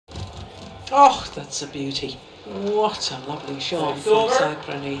Oh, that's a beauty. What a lovely shot from Sai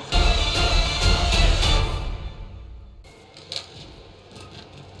Praneeth.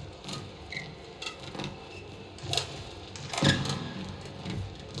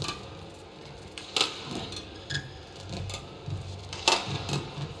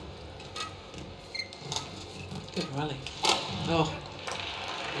 Good rally. Oh,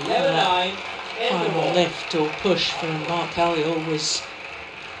 11-9. Final lift or push from Mark Caljouw was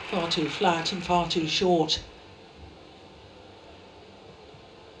far too flat and far too short.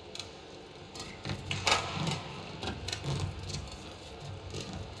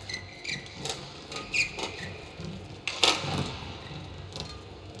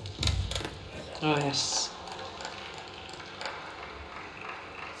 Oh yes.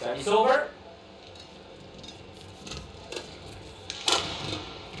 Service over.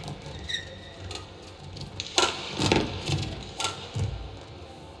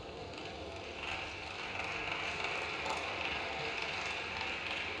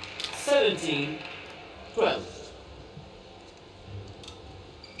 Seventeen, 12.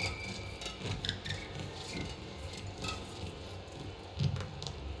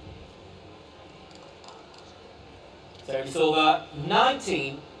 Service over.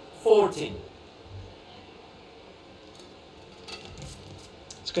 19-14.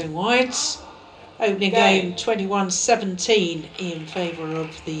 It's going wide. Opening game 21-17 in favour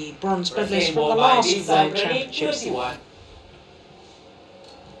of the bronze medalist from the last World Championships. 21.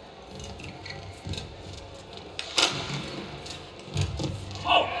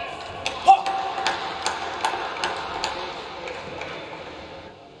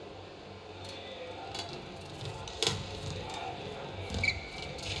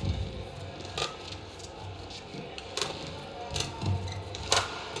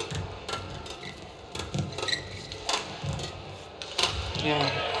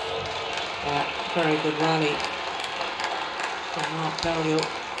 Yeah, very good rally from Mark Caljouw.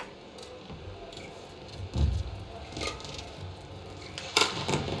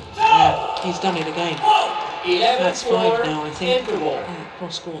 Yeah, he's done it again. That's 5 now, I think.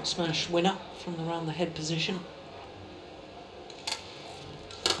 Cross-court smash winner from around the head position.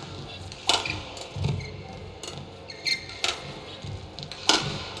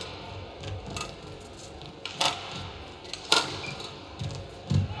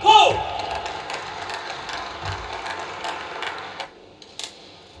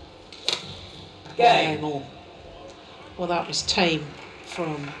 More. Well, that was tame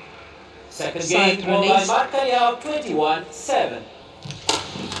from Second Sai game won by Praneeth. Mark Caljouw, 21-7.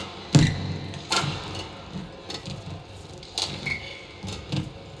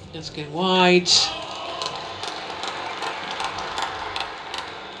 Let's go wide.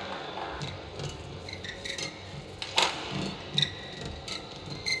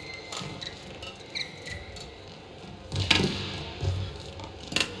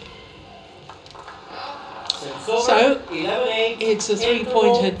 So, it's a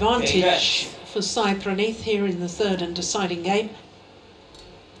 3-point advantage for Sai Praneeth here in the third and deciding game.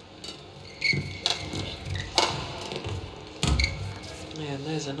 And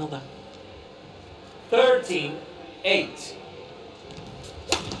there's another. 13-8.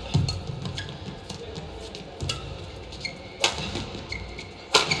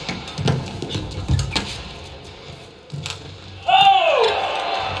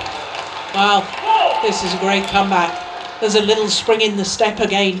 Wow, this is a great comeback. There's a little spring in the step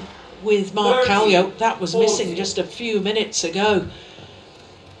again with Mark Caljouw. That was missing just a few minutes ago.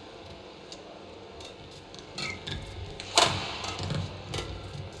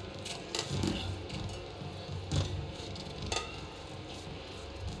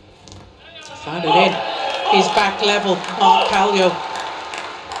 Found it in. He's back level, Mark Caljouw.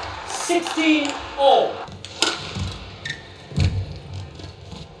 16-all.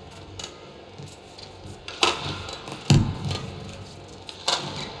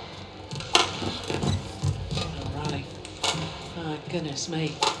 Goodness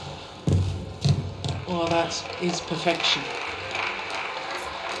me. Well, that is perfection.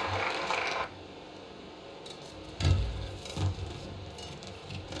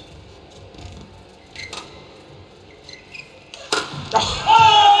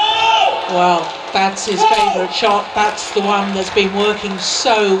 Oh. Well, that's his favourite shot. That's the one that's been working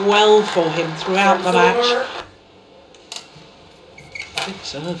so well for him throughout the match. Big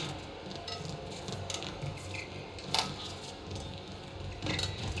serve.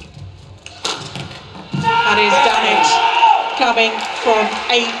 And he's done it, coming from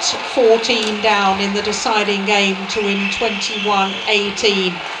 8-14 down in the deciding game to win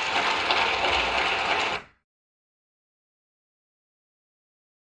 21-18.